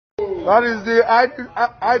That is the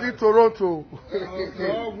ID Toronto.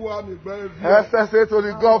 SSA to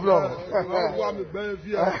the governor.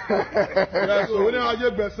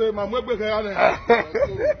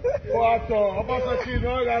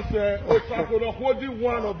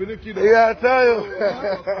 Yeah, I tell you.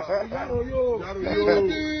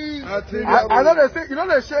 I know they say, you know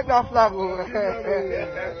they shake that flag.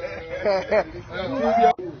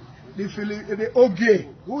 The OGA,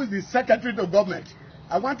 who is the secretary to government,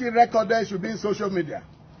 I want it recorded, it should be in social media.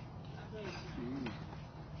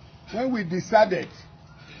 When we decided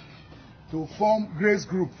to form Grace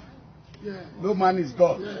Group, no man is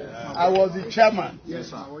God. I was the chairman. Yes,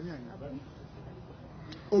 sir.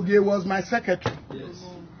 OGA was my secretary. Yes.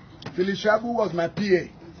 Ize-Iyamu was my PA.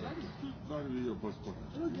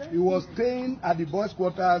 He was staying at the boys'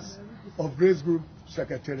 quarters of Grace Group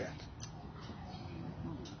Secretariat.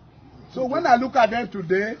 So when I look at them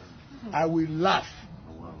today, I will laugh.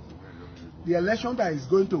 The election that is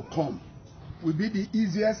going to come will be the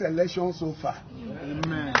easiest election so far.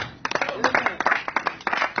 Amen.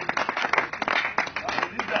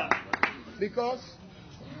 Because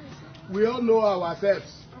we all know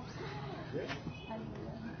ourselves.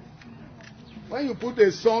 When you put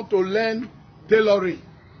a son to learn tailoring,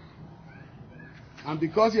 and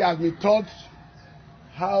because he has been taught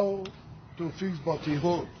how to fix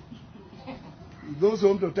buttonhole, he goes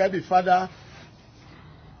home to tell the father,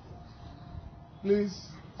 please,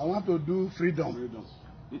 I want to do freedom.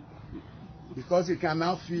 Because he can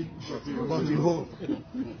now feed buttonhole.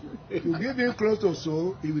 If you give him clothes to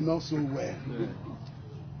sew, he will not sew well.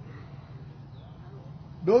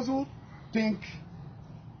 Those who think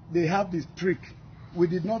they have this trick, we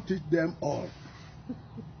did not teach them all.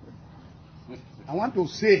 I want to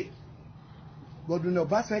say, but in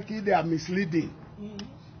Obaseki, they are misleading.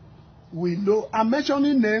 We know, I'm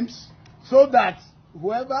mentioning names so that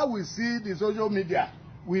whoever will see the social media,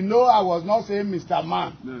 we know I was not saying Mr.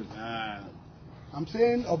 Man. I'm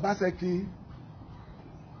saying Obaseki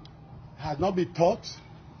has not been taught.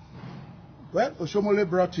 Well, Oshomole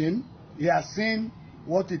brought him. He has seen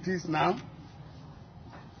what it is now.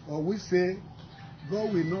 But we say,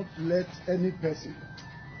 God will not let any person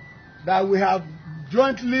that we have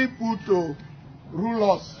jointly put to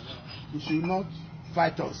rule us, he should not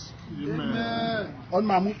fight us. Amen.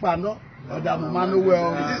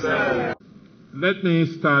 Let me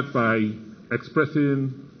start by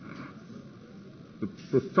expressing the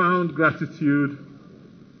profound gratitude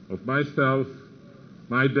of myself,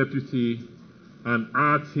 my deputy, and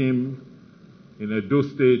our team in Edo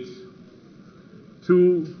State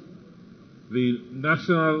to the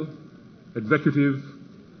National Executive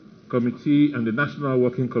Committee and the National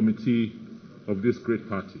Working Committee of this great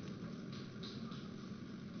party.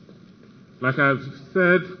 Like I've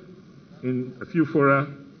said in a few fora,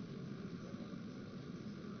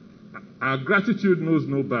 our gratitude knows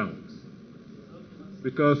no bounds,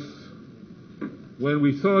 because when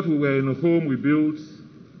we thought we were in a home we built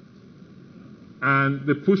and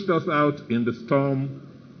they pushed us out in the storm,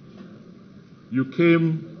 you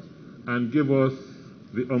came and gave us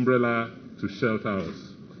the umbrella to shelter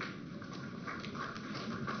us.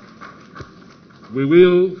 We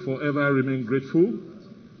will forever remain grateful.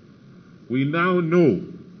 We now know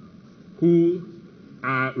who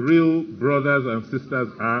our real brothers and sisters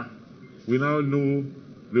are. We now know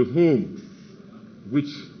the home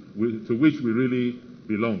to which we really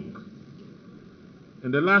belong.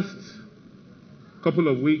 In the last couple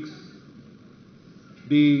of weeks,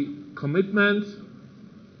 the commitment,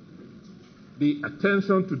 the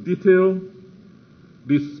attention to detail,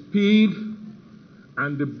 the speed,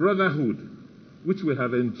 and the brotherhood which we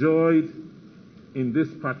have enjoyed in this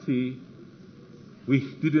party, we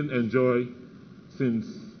didn't enjoy since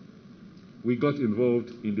we got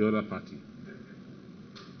involved in the other party.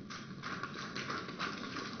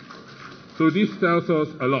 So this tells us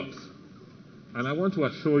a lot. And I want to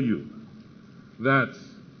assure you that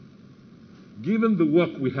given the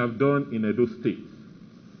work we have done in Edo State,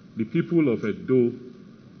 the people of Edo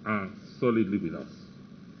are solidly with us.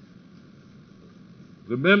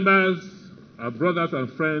 The members, our brothers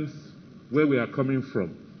and friends, where we are coming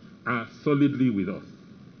from, are solidly with us.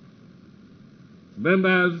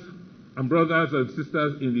 Members and brothers and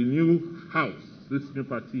sisters in the new house, this new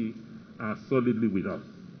party, are solidly with us.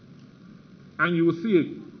 And you will see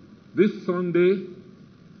it. This Sunday,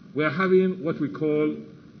 we are having what we call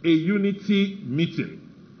a unity meeting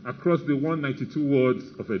across the 192 wards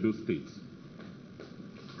of Edo State.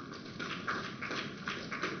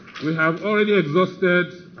 We have already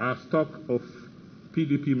exhausted our stock of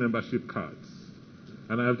PDP membership cards,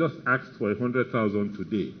 and I have just asked for 100,000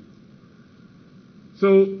 today.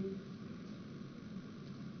 So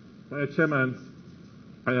My chairman,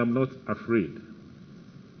 I am not afraid.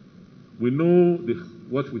 We know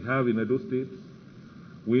what we have in Edo State.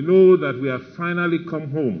 We know that we have finally come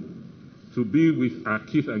home to be with our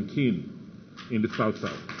kith and kin in the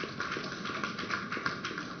South-South.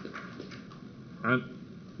 And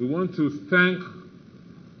we want to thank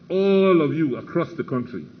all of you across the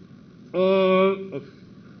country, all of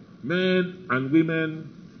men and women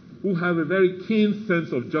who have a very keen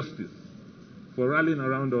sense of justice, for rallying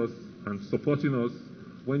around us and supporting us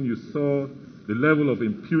when you saw the level of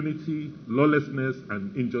impunity, lawlessness,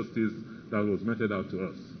 and injustice that was meted out to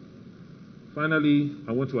us. Finally,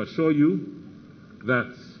 I want to assure you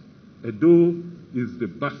that Edo is the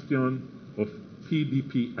bastion of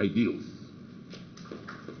PDP ideals.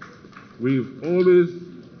 We've always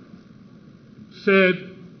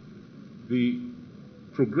shared the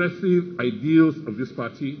progressive ideals of this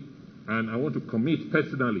party, and I want to commit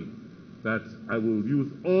personally that I will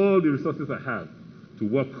use all the resources I have to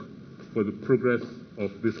work for the progress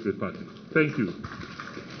of this great party. Thank you.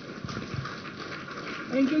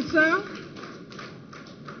 Thank you, sir.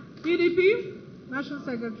 PDP, National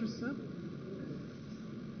Secretary, sir.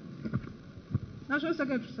 National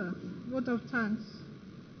Secretary, sir. Vote of thanks.